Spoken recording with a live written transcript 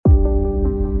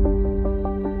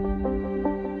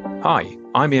Hi,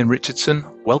 I'm Ian Richardson.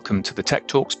 Welcome to the Tech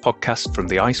Talks podcast from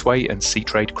the Iceway and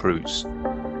Seatrade Cruise.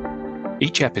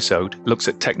 Each episode looks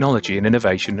at technology and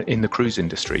innovation in the cruise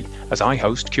industry as I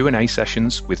host Q&A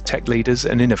sessions with tech leaders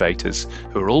and innovators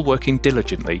who are all working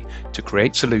diligently to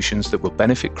create solutions that will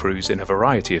benefit crews in a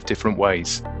variety of different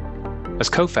ways. As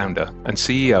co-founder and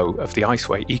CEO of the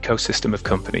Iceway ecosystem of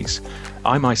companies,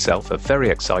 I myself are very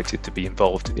excited to be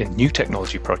involved in new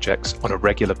technology projects on a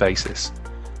regular basis.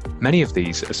 Many of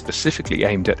these are specifically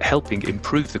aimed at helping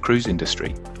improve the cruise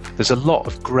industry. There's a lot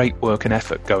of great work and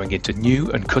effort going into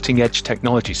new and cutting-edge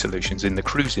technology solutions in the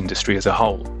cruise industry as a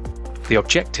whole. The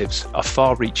objectives are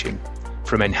far-reaching,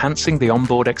 from enhancing the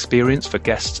onboard experience for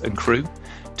guests and crew,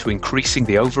 to increasing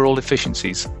the overall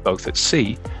efficiencies both at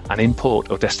sea and in port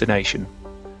or destination.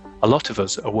 A lot of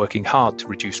us are working hard to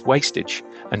reduce wastage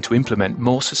and to implement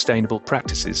more sustainable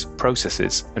practices,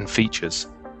 processes, and features.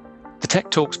 The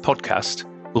Tech Talks podcast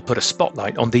will put a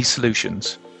spotlight on these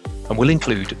solutions and will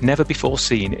include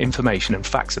never-before-seen information and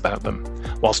facts about them,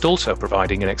 whilst also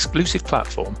providing an exclusive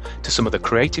platform to some of the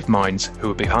creative minds who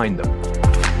are behind them.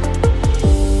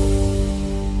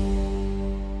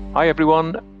 Hi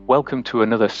everyone, welcome to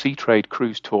another Seatrade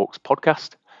Cruise Talks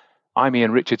podcast. I'm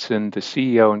Ian Richardson, the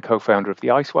CEO and co-founder of the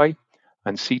Iceway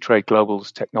and Seatrade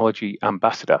Global's technology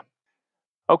ambassador.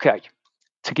 Okay.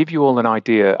 To give you all an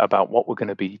idea about what we're going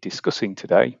to be discussing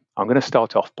today, I'm going to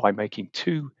start off by making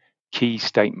two key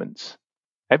statements.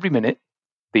 Every minute,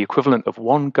 the equivalent of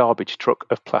one garbage truck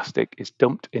of plastic is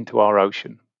dumped into our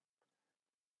ocean.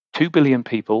 2 billion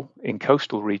people in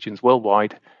coastal regions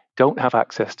worldwide don't have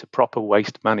access to proper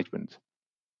waste management.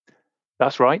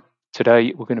 That's right.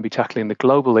 Today, we're going to be tackling the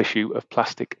global issue of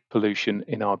plastic pollution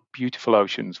in our beautiful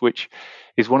oceans, which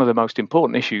is one of the most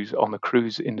important issues on the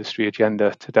cruise industry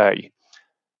agenda today.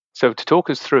 So to talk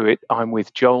us through it, I'm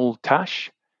with Joel Tasche,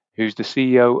 who's the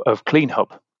CEO of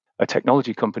CleanHub, a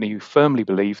technology company who firmly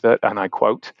believe that, and I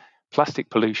quote, plastic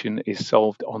pollution is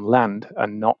solved on land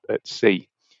and not at sea.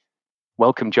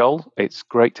 Welcome, Joel. It's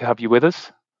great to have you with us.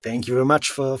 Thank you very much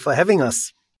for having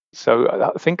us.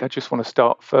 So I think I just want to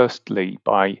start firstly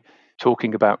by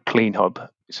talking about CleanHub.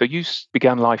 So you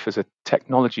began life as a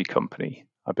technology company,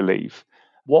 I believe.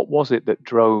 What was it that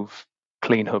drove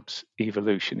CleanHub's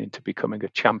evolution into becoming a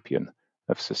champion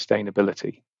of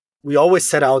sustainability? We always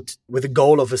set out with a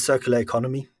goal of a circular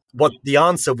economy. What the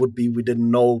answer would be, we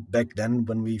didn't know back then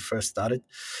when we first started.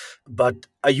 But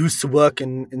I used to work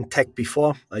in tech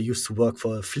before. I used to work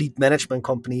for a fleet management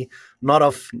company, not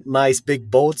of nice big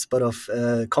boats, but of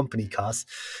company cars.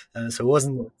 So it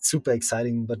wasn't super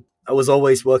exciting, but I was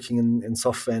always working in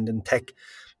software and in tech.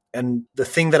 And the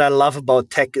thing that I love about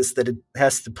tech is that it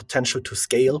has the potential to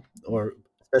scale, or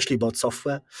especially about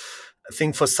software. I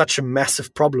think for such a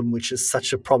massive problem, which is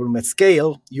such a problem at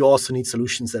scale, you also need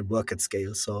solutions that work at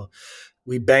scale. So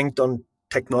we banked on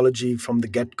technology from the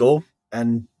get-go,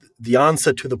 and the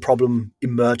answer to the problem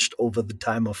emerged over the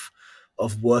time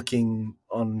of working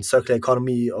on circular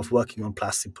economy, of working on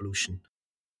plastic pollution.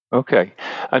 Okay.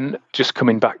 And just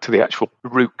coming back to the actual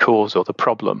root cause or the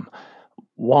problem,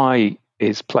 why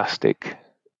is plastic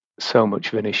so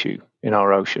much of an issue in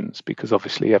our oceans? Because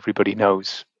obviously everybody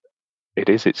knows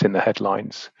it's in the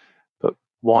headlines, but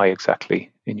why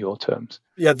exactly in your terms?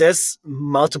 Yeah, there's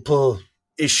multiple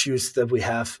issues that we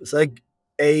have. It's like,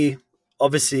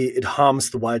 obviously it harms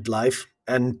the wildlife,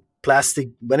 and plastic,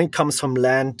 when it comes from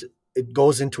land, it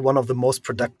goes into one of the most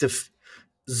productive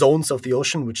zones of the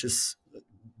ocean, which is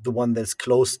the one that's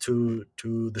close to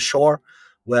the shore,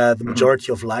 where the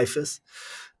majority of life is.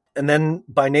 And then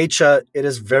by nature, it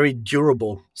is very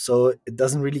durable. So it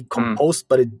doesn't really compost,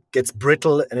 but it gets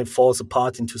brittle and it falls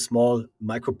apart into small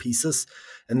micro pieces.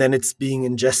 And then it's being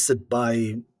ingested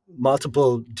by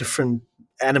multiple different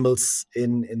animals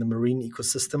in the marine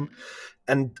ecosystem.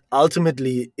 And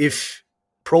ultimately, if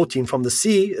protein from the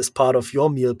sea is part of your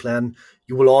meal plan,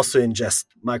 you will also ingest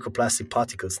microplastic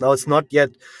particles. Now, it's not yet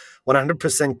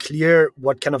 100% clear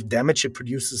what kind of damage it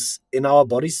produces in our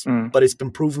bodies, but it's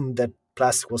been proven that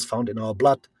plastic was found in our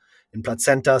blood, in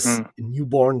placentas, in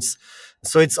newborns.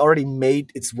 So it's already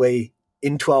made its way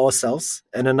into our cells.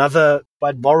 And another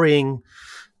quite worrying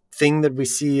thing that we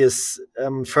see is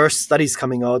first studies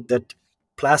coming out that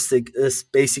plastic is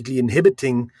basically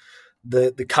inhibiting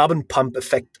the carbon pump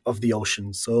effect of the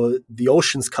ocean. So the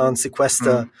oceans can't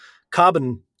sequester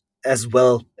carbon as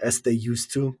well as they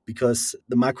used to because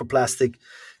the microplastic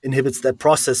inhibits that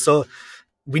process. So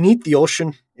we need the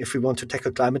ocean if we want to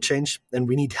tackle climate change, and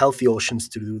we need healthy oceans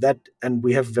to do that. And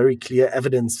we have very clear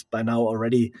evidence by now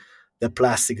already that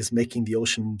plastic is making the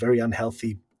ocean very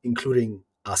unhealthy, including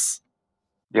us.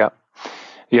 Yeah,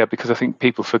 because I think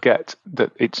people forget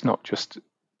that it's not just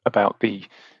about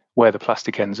where the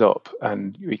plastic ends up,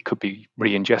 and it could be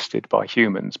re-ingested by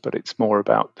humans, but it's more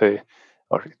about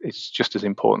or it's just as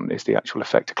important is the actual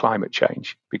effect of climate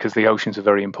change, because the oceans are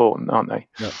very important, aren't they?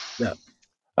 Yeah.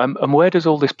 And where does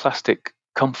all this plastic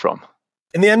come from?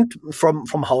 In the end, from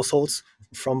households,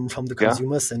 from the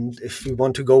consumers. Yeah. And if we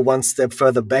want to go one step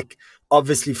further back,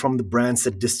 obviously from the brands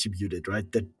that distribute it, right?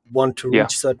 That want to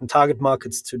reach certain target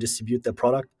markets to distribute their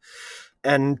product.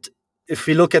 And if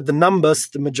we look at the numbers,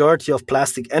 the majority of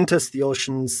plastic enters the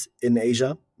oceans in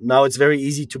Asia. Now it's very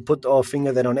easy to put our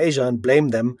finger then on Asia and blame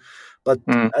them. But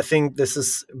I think this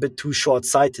is a bit too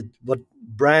short-sighted. What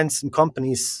brands and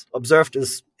companies observed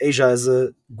is Asia is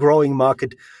a growing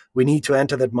market. We need to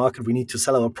enter that market. We need to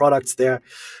sell our products there.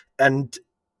 And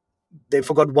they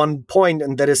forgot one point,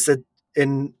 and that is that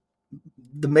in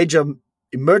the major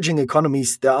emerging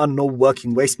economies, there are no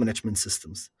working waste management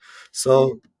systems.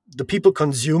 So the people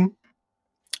consume,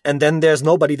 and then there's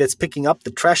nobody that's picking up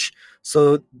the trash.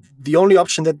 So the only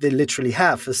option that they literally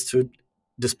have is to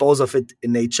dispose of it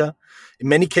in nature. In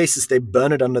many cases, they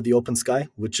burn it under the open sky,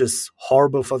 which is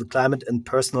horrible for the climate and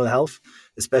personal health,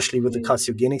 especially with the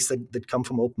carcinogenics that come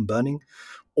from open burning.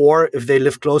 Or if they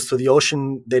live close to the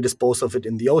ocean, they dispose of it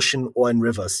in the ocean or in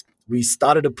rivers. We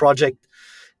started a project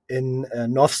in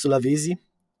North Sulawesi,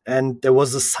 and there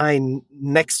was a sign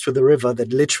next to the river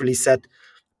that literally said,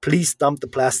 please dump the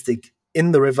plastic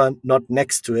in the river, not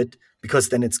next to it, because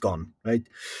then it's gone, right?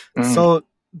 So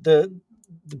the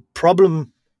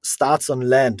problem starts on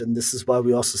land, and this is why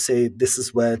we also say this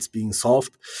is where it's being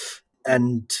solved.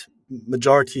 And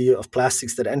majority of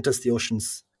plastics that enters the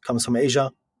oceans comes from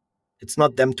Asia. It's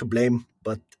not them to blame,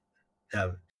 but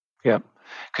yeah,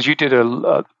 because you did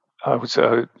I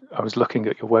was looking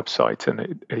at your website,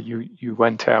 and you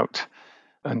went out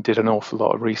and did an awful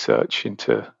lot of research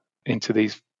into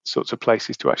these sorts of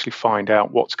places to actually find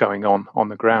out what's going on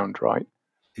the ground, right?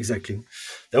 Exactly.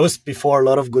 That was before a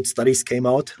lot of good studies came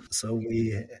out. So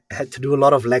we had to do a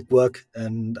lot of legwork,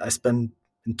 and I spent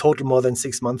in total more than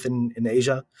 6 months in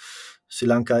Asia, Sri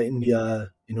Lanka,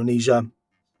 India, Indonesia,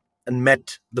 and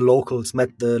met the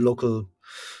local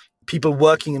people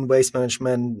working in waste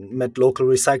management, met local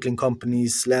recycling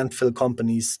companies, landfill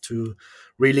companies to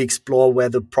really explore where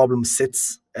the problem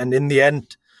sits. And in the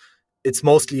end, it's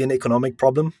mostly an economic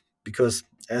problem because,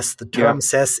 as the term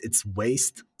says, it's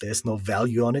waste. There's no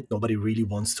value on it. Nobody really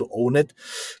wants to own it.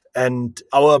 And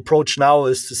our approach now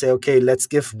is to say, okay, let's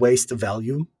give waste a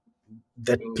value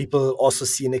that people also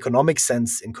see an economic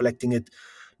sense in collecting it,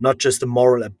 not just a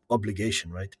moral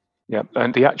obligation, right? Yeah,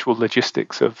 and the actual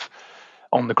logistics of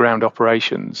on-the-ground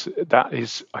operations, that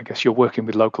is, I guess you're working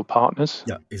with local partners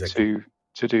to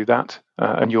do that,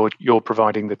 and you're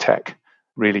providing the tech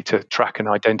really to track and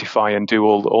identify and do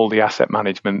all the asset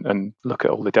management and look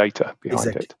at all the data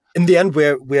behind it. In the end,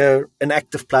 we're an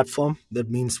active platform. That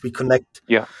means we connect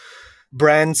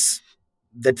brands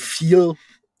that feel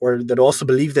or that also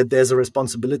believe that there's a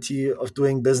responsibility of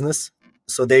doing business.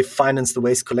 So they finance the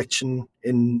waste collection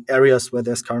in areas where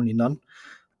there's currently none.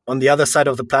 On the other side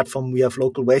of the platform, we have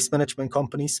local waste management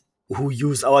companies who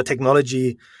use our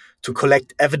technology to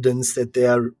collect evidence that they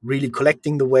are really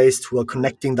collecting the waste, who are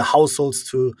connecting the households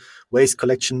to waste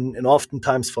collection, and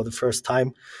oftentimes for the first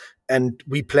time. And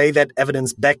we play that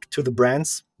evidence back to the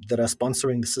brands that are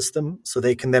sponsoring the system, so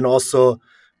they can then also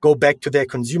go back to their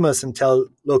consumers and tell,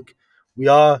 look, we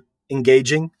are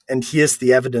engaging, and here's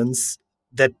the evidence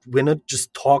that we're not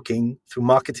just talking through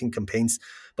marketing campaigns,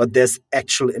 but there's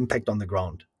actual impact on the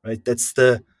ground, right? That's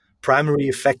the primary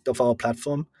effect of our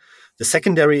platform. The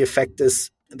secondary effect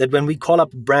is that when we call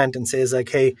up a brand and say, like,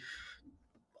 hey,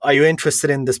 are you interested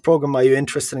in this program? Are you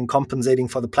interested in compensating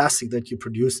for the plastic that you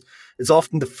produce? It's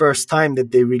often the first time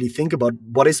that they really think about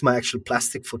what is my actual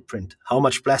plastic footprint? How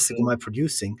much plastic am I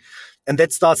producing? And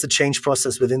that starts a change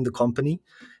process within the company.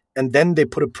 And then they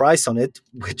put a price on it,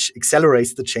 which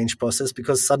accelerates the change process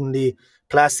because suddenly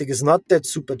plastic is not that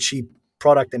super cheap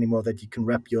product anymore that you can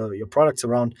wrap your products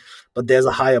around, but there's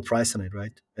a higher price on it,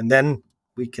 right? And then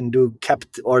we can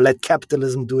let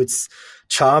capitalism do its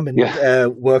charm and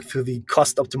work through the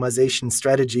cost optimization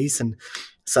strategies, and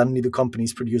suddenly the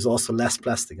companies produce also less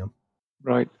plastic.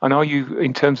 Right. And are you,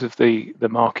 in terms of the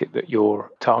market that you're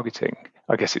targeting,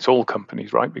 I guess it's all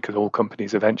companies, right? Because all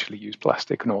companies eventually use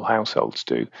plastic and all households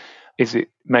do. Is it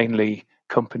mainly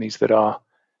companies that are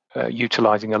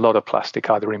utilizing a lot of plastic,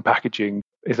 either in packaging?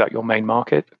 Is that your main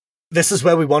market? This is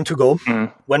where we want to go.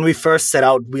 When we first set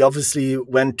out, we obviously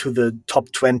went to the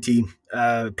top 20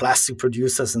 plastic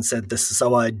producers and said, this is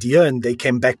our idea. And they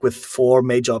came back with 4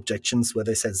 major objections where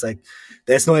they said, it's like,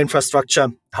 there's no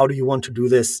infrastructure. How do you want to do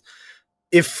this?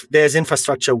 If there's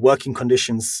infrastructure, working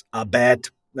conditions are bad.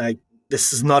 Like,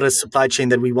 this is not a supply chain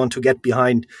that we want to get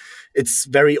behind. It's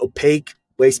very opaque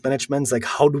waste management. It's like,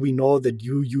 how do we know that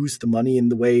you use the money in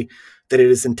the way that it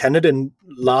is intended? And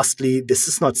lastly, this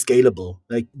is not scalable.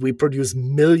 Like, we produce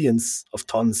millions of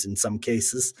tons in some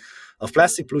cases of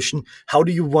plastic pollution. How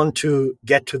do you want to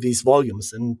get to these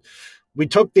volumes? And we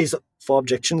took these 4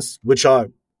 objections, which are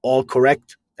all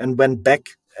correct, and went back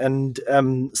and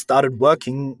started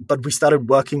working. But we started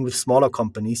working with smaller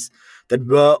companies that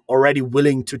were already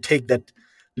willing to take that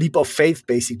leap of faith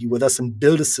basically with us and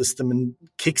build a system and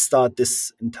kickstart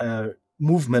this entire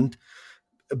movement,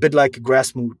 a bit like a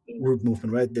grassroots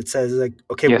movement, right? That says like,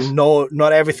 okay, Yes. we know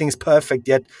not everything's perfect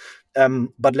yet,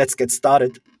 but let's get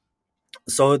started.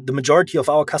 So the majority of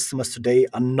our customers today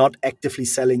are not actively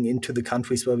selling into the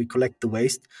countries where we collect the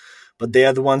waste, but they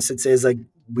are the ones that says like,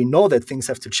 we know that things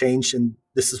have to change and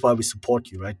this is why we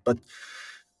support you, right? But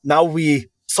now we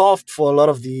solved for a lot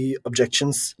of the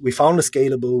objections. We found a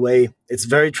scalable way. It's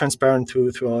very transparent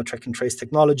through our track and trace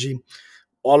technology.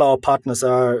 All our partners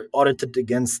are audited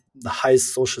against the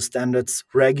highest social standards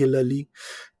regularly.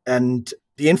 And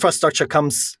the infrastructure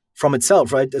comes from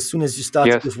itself, right? As soon as you start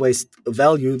to give waste a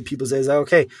value, people say,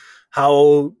 okay,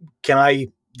 how can I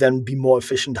then be more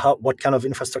efficient? What kind of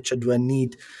infrastructure do I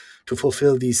need to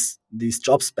fulfill these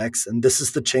job specs? And this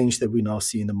is the change that we now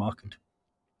see in the market.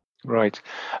 Right.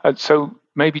 So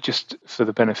maybe just for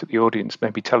the benefit of the audience,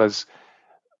 maybe tell us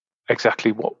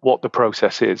exactly what the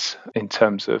process is in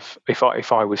terms of if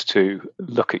I was to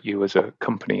look at you as a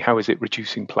company, how is it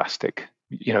reducing plastic?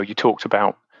 You know, you talked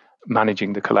about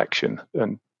managing the collection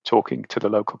and talking to the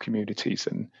local communities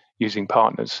and using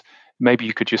partners. Maybe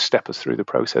you could just step us through the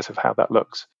process of how that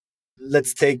looks.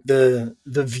 Let's take the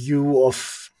view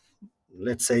of,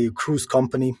 let's say, a cruise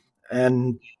company.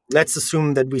 And let's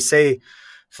assume that we say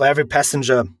for every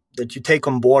passenger that you take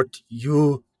on board,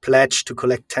 you pledge to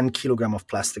collect 10 kilograms of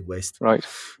plastic waste. Right.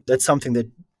 That's something that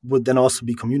would then also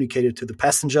be communicated to the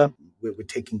passenger. We're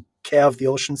taking care of the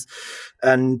oceans.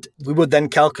 And we would then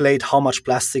calculate how much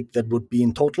plastic that would be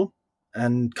in total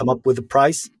and come up with a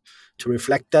price to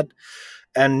reflect that.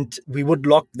 And we would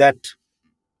lock that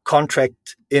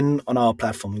contract in on our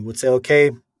platform. We would say,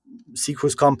 okay, Sea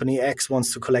Cruise Company X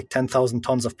wants to collect 10,000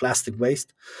 tons of plastic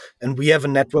waste. And we have a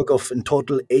network of, in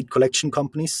total, 8 collection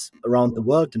companies around the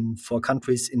world in 4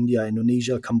 countries, India,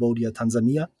 Indonesia, Cambodia,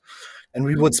 Tanzania. And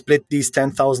we would split these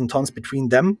 10,000 tons between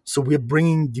them. So we're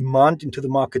bringing demand into the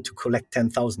market to collect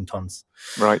 10,000 tons.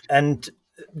 Right. And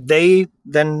they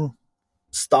then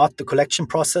start the collection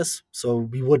process. So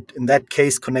we would, in that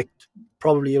case, connect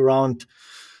probably around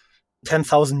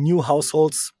 10,000 new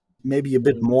households, maybe a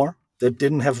bit more, that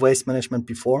didn't have waste management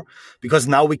before, because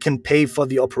now we can pay for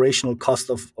the operational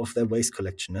cost of their waste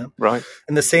collection. Yeah? Right.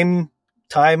 In the same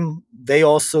time, they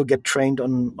also get trained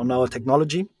on our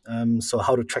technology. So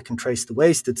how to track and trace the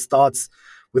waste. It starts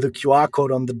with a QR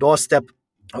code on the doorstep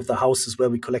of the houses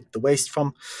where we collect the waste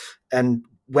from. And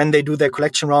when they do their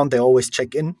collection round, they always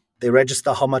check in. They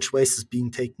register how much waste is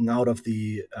being taken out of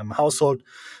the household.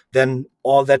 Then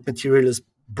all that material is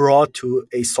brought to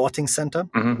a sorting center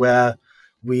where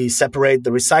we separate the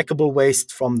recyclable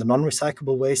waste from the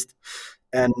non-recyclable waste.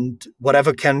 And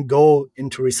whatever can go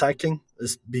into recycling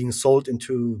is being sold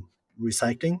into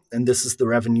recycling. And this is the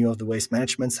revenue of the waste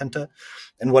management center.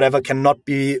 And whatever cannot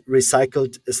be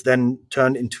recycled is then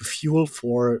turned into fuel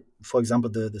for example,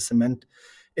 the cement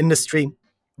industry.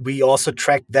 We also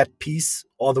track that piece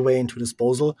all the way into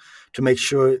disposal to make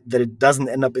sure that it doesn't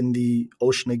end up in the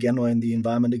ocean again or in the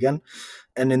environment again.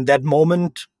 And in that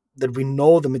moment that we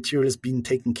know the material is being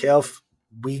taken care of,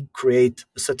 we create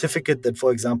a certificate that,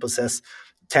 for example, says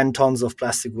 10 tons of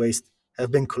plastic waste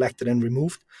have been collected and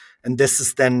removed. And this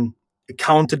is then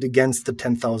accounted against the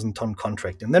 10,000 ton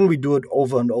contract. And then we do it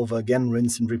over and over again,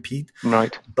 rinse and repeat.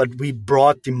 Right. But we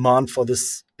brought demand for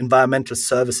this environmental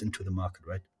service into the market,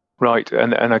 right? Right.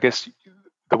 And I guess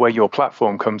the way your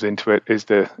platform comes into it is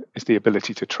the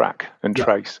ability to track and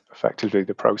trace effectively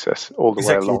the process all the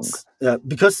way along.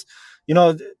 Because,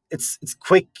 it's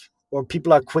quick, or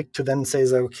people are quick to then say,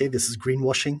 okay, this is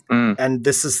greenwashing. And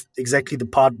this is exactly the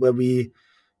part where we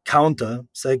counter.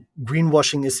 So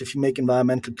greenwashing is if you make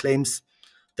environmental claims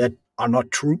that are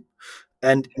not true.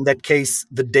 And in that case,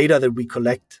 the data that we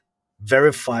collect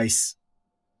verifies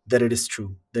that it is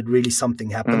true, that really something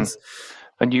happens.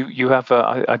 And you have,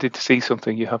 I did see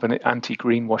something, you have an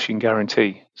anti-greenwashing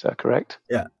guarantee. Is that correct?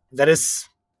 Yeah, that is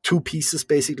 2 pieces,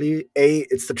 basically.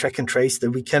 It's the track and trace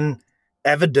that we can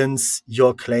evidence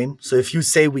your claim. So if you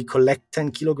say we collect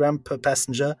 10 kilograms per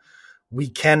passenger, we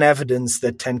can evidence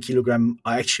that 10 kilograms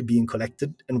are actually being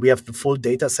collected, and we have the full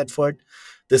data set for it.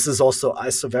 This is also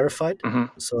ISO verified,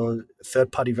 so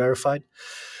third-party verified.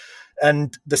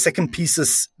 And the second piece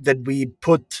is that we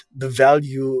put the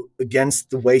value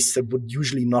against the waste that would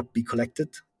usually not be collected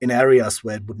in areas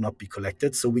where it would not be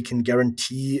collected. So we can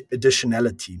guarantee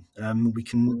additionality. We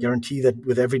can guarantee that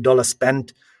with every dollar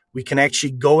spent, we can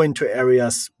actually go into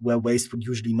areas where waste would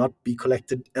usually not be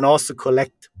collected and also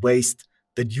collect waste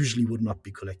that usually would not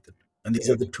be collected. And these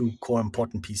are the two core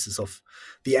important pieces of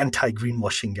the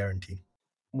anti-greenwashing guarantee.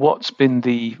 What's been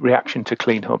the reaction to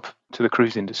CleanHub, to the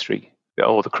cruise industry,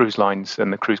 or the cruise lines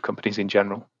and the cruise companies in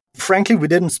general? Frankly, we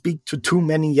didn't speak to too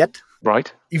many yet.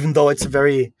 Right. Even though it's a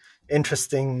very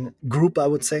interesting group, I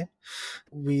would say.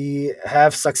 We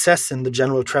have success in the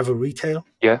general travel retail.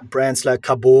 Yeah. Brands like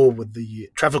Cabot with the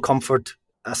travel comfort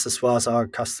accessoires are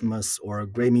customers, or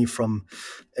Grammy from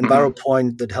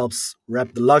EnviroPoint that helps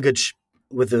wrap the luggage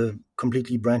with a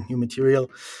completely brand new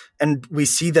material. And we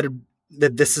see that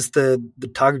this is the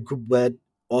target group where it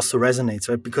also resonates,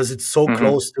 right? Because it's so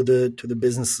close to the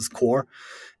business's core.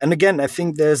 And again, I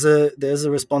think there's a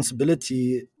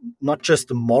responsibility, not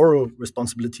just a moral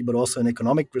responsibility, but also an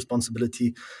economic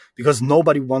responsibility, because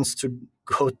nobody wants to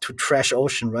go to trash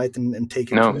ocean, right? And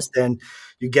take a cruise there, and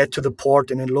you get to the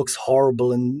port and it looks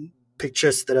horrible, and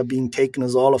pictures that are being taken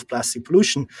as all of plastic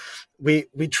pollution. We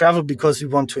travel because we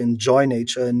want to enjoy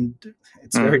nature, and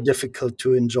it's very difficult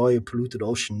to enjoy a polluted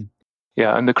ocean.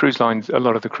 Yeah, and the cruise lines, a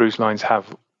lot of the cruise lines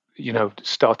have,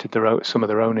 started some of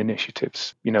their own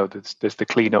initiatives. There's the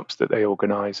cleanups that they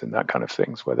organise and that kind of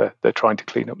things, where they're trying to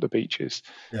clean up the beaches,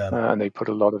 and they put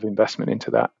a lot of investment into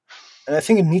that. And I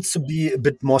think it needs to be a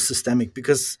bit more systemic,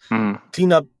 because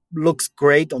cleanup looks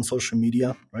great on social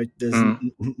media, right? There's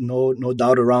no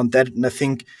doubt around that. And I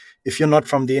think if you're not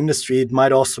from the industry, it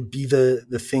might also be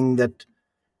the thing that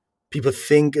people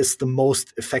think is the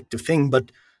most effective thing.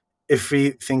 But if we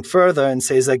think further and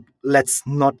say, let's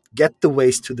not get the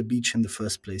waste to the beach in the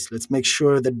first place. Let's make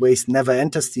sure that waste never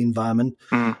enters the environment.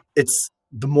 It's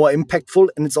the more impactful,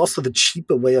 and it's also the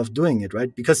cheaper way of doing it,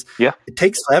 right? Because it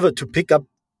takes forever to pick up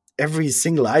every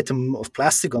single item of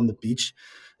plastic on the beach,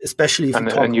 especially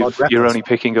if you're only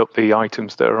picking up the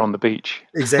items that are on the beach.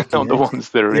 Exactly. Not the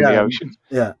ones that are in the ocean.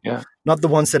 Yeah. Not the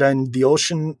ones that are in the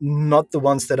ocean, not the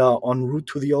ones that are en route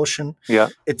to the ocean. Yeah.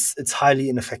 It's highly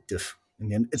ineffective.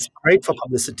 It's great for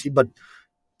publicity, but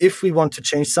if we want to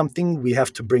change something, we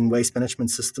have to bring waste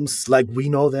management systems like we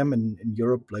know them in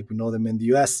Europe, like we know them in the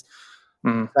US,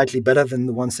 slightly better than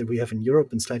the ones that we have in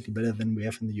Europe and slightly better than we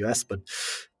have in the US. But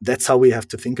that's how we have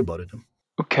to think about it.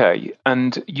 Okay.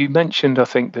 And you mentioned, I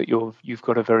think, that you've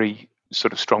got a very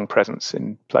sort of strong presence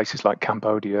in places like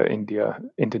Cambodia, India,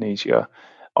 Indonesia.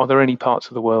 Are there any parts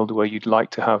of the world where you'd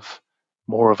like to have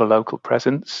more of a local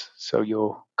presence so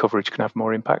your coverage can have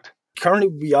more impact? Currently,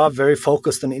 we are very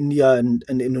focused on India and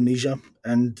Indonesia.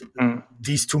 And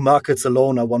these two markets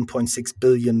alone are 1.6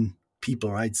 billion people,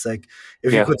 right? It's like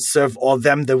if you could serve all of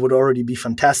them, that would already be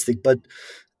fantastic. But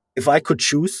if I could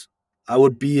choose, I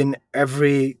would be in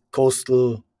every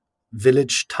coastal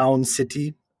village, town,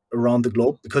 city around the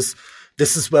globe, because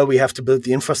this is where we have to build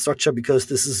the infrastructure, because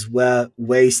this is where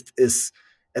waste is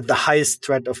at the highest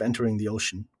threat of entering the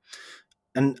ocean.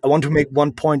 And I want to make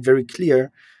one point very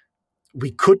clear.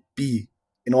 We could be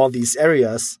in all these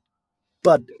areas,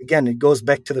 but again, it goes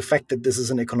back to the fact that this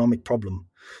is an economic problem.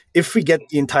 If we get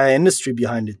the entire industry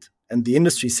behind it, and the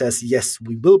industry says, yes,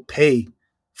 we will pay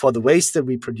for the waste that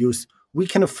we produce, we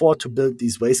can afford to build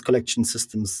these waste collection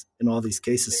systems in all these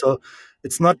cases. So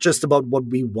it's not just about what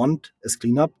we want as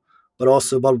cleanup, but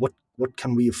also about what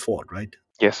can we afford, right?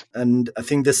 Yes. And I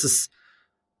think this is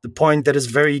the point that is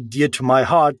very dear to my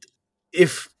heart.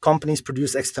 If companies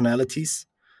produce externalities,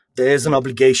 there is an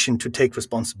obligation to take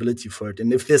responsibility for it.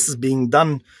 And if this is being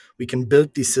done, we can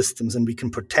build these systems and we can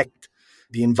protect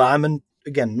the environment,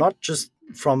 again, not just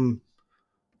from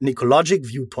an ecologic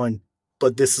viewpoint,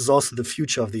 but this is also the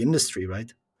future of the industry,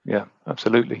 right? Yeah,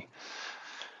 absolutely.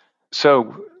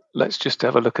 So let's just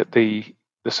have a look at the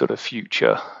sort of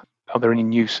future. Are there any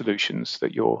new solutions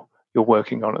that you're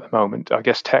working on at the moment? I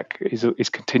guess tech is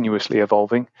continuously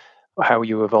evolving. How are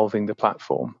you evolving the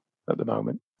platform at the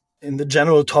moment? In the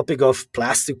general topic of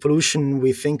plastic pollution,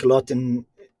 we think a lot in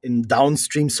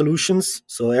downstream solutions.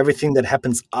 So everything that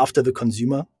happens after the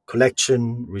consumer,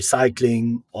 collection,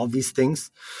 recycling, all these things.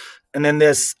 And then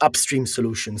there's upstream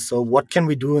solutions. So what can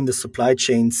we do in the supply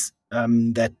chains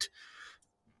that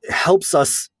helps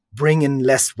us bring in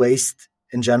less waste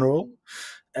in general?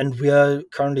 And we are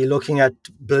currently looking at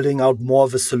building out more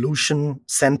of a solution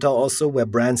center also, where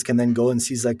brands can then go and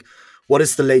see what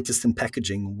is the latest in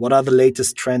packaging? What are the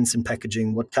latest trends in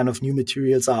packaging? What kind of new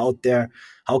materials are out there?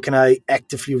 How can I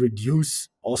actively reduce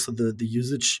also the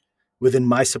usage within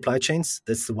my supply chains?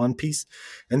 That's the one piece.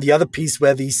 And the other piece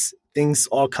where these things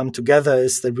all come together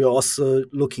is that we're also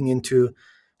looking into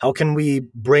how can we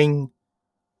bring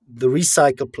the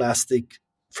recycled plastic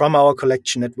from our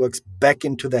collection networks back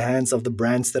into the hands of the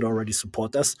brands that already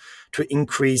support us to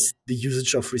increase the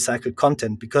usage of recycled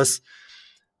content. Because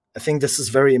I think this is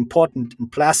very important in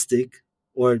plastic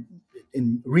or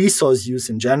in resource use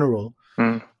in general.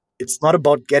 It's not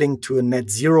about getting to a net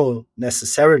zero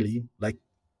necessarily, like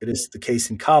it is the case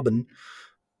in carbon,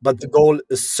 but the goal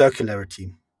is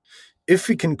circularity. If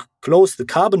we can close the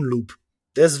carbon loop,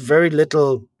 there's very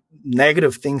little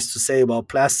negative things to say about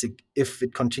plastic if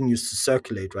it continues to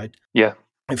circulate, right? Yeah.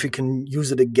 If we can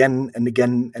use it again and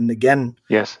again and again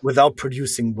without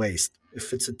producing waste.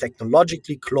 If it's a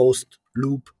technologically closed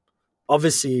loop,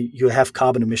 obviously you have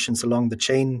carbon emissions along the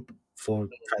chain for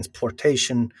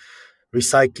transportation,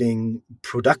 recycling,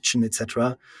 production,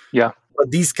 etc. Yeah. But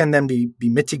these can then be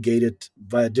mitigated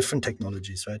via different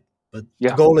technologies, right? But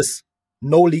the goal is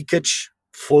no leakage,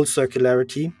 full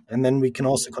circularity, and then we can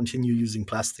also continue using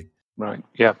plastic. Right.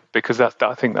 Yeah, because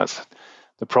I think that's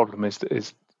the problem is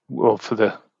well,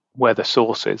 for where the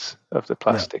source is of the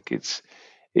plastic,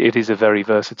 it is a very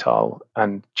versatile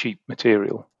and cheap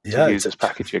material to use as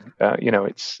packaging.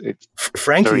 It's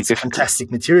frankly, it's a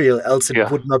fantastic material. Else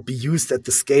it would not be used at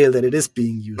the scale that it is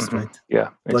being used, right? Yeah,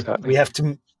 exactly. But we have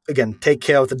to again take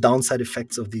care of the downside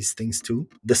effects of these things too.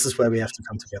 This is where we have to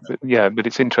come together. But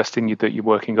it's interesting that you're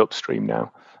working upstream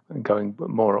now and going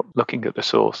more up, looking at the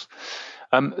source.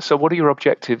 So, what are your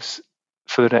objectives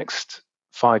for the next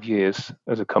 5 years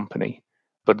as a company,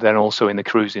 but then also in the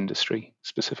cruise industry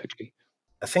specifically?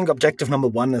 I think objective number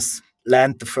one is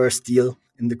land the first deal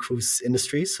in the cruise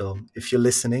industry. So if you're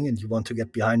listening and you want to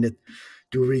get behind it,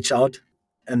 do reach out.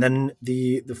 And then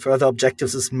the further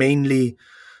objectives is mainly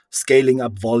scaling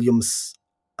up volumes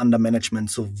under management.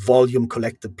 So volume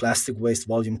collected, plastic waste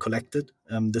volume collected.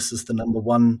 This is the number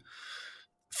one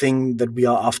thing that we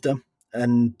are after.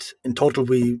 And in total,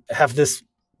 we have this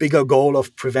bigger goal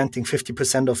of preventing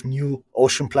 50% of new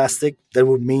ocean plastic. That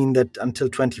would mean that until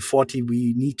 2040,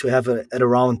 we need to have at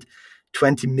around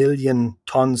 20 million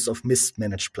tons of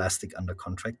mismanaged plastic under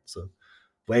contract. So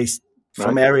waste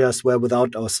from areas where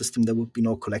without our system, there would be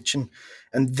no collection.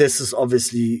 And this is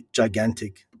obviously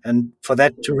gigantic. And for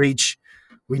that to reach,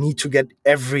 we need to get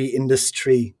every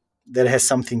industry that has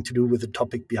something to do with the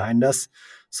topic behind us.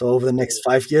 So over the next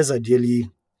 5 years,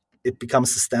 ideally, it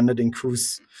becomes the standard in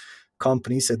cruise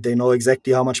companies that they know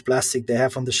exactly how much plastic they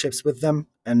have on the ships with them,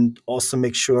 and also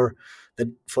make sure that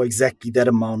for exactly that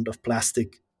amount of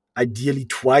plastic, ideally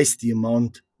twice the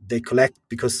amount they collect.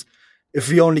 Because if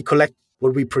we only collect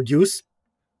what we produce,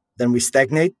 then we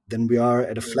stagnate, then we are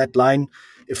at a flat line.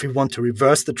 If we want to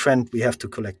reverse the trend, we have to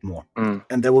collect more.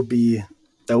 And that would be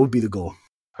the goal.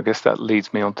 I guess that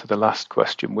leads me on to the last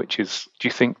question, which is, do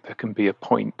you think there can be a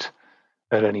point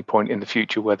at any point in the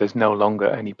future where there's no longer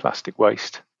any plastic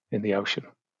waste in the ocean?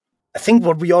 I think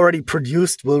what we already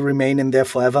produced will remain in there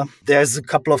forever. There's a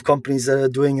couple of companies that are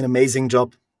doing an amazing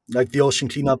job, like the Ocean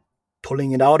Cleanup,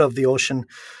 pulling it out of the ocean.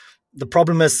 The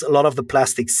problem is a lot of the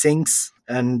plastic sinks,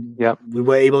 and we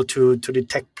were able to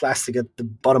detect plastic at the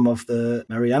bottom of the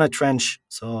Mariana Trench.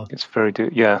 So it's very,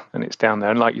 and it's down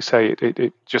there. And like you say,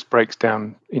 it just breaks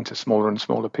down into smaller and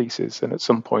smaller pieces. And at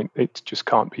some point, it just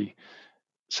can't be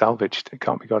salvaged. It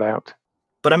can't be got out.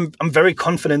 But I'm very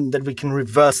confident that we can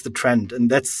reverse the trend. And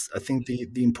that's, I think,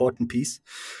 the important piece.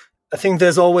 I think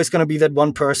there's always going to be that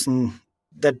one person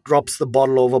that drops the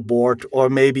bottle overboard, or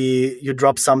maybe you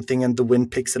drop something and the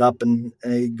wind picks it up and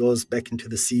it goes back into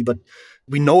the sea. But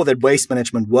we know that waste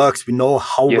management works. We know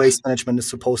how waste management is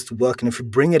supposed to work. And if we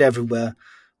bring it everywhere,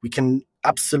 we can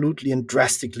absolutely and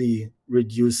drastically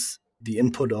reduce the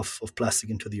input of plastic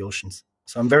into the oceans.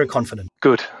 So I'm very confident.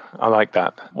 Good. I like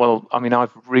that. Well, I mean,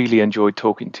 I've really enjoyed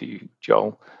talking to you,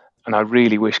 Joel, and I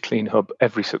really wish CleanHub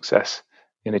every success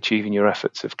in achieving your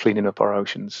efforts of cleaning up our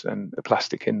oceans and the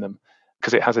plastic in them,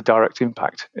 because it has a direct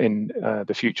impact in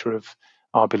the future of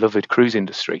our beloved cruise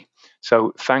industry.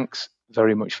 So thanks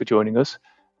very much for joining us.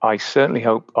 I certainly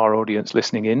hope our audience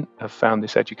listening in have found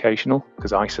this educational,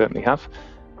 because I certainly have.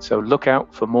 So look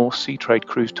out for more Seatrade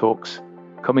Cruise Talks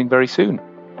coming very soon.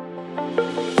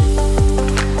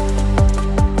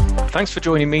 Thanks for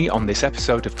joining me on this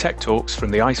episode of Tech Talks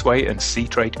from the Iceway and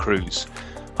Seatrade Cruise.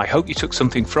 I hope you took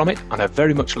something from it, and I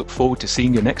very much look forward to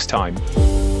seeing you next time.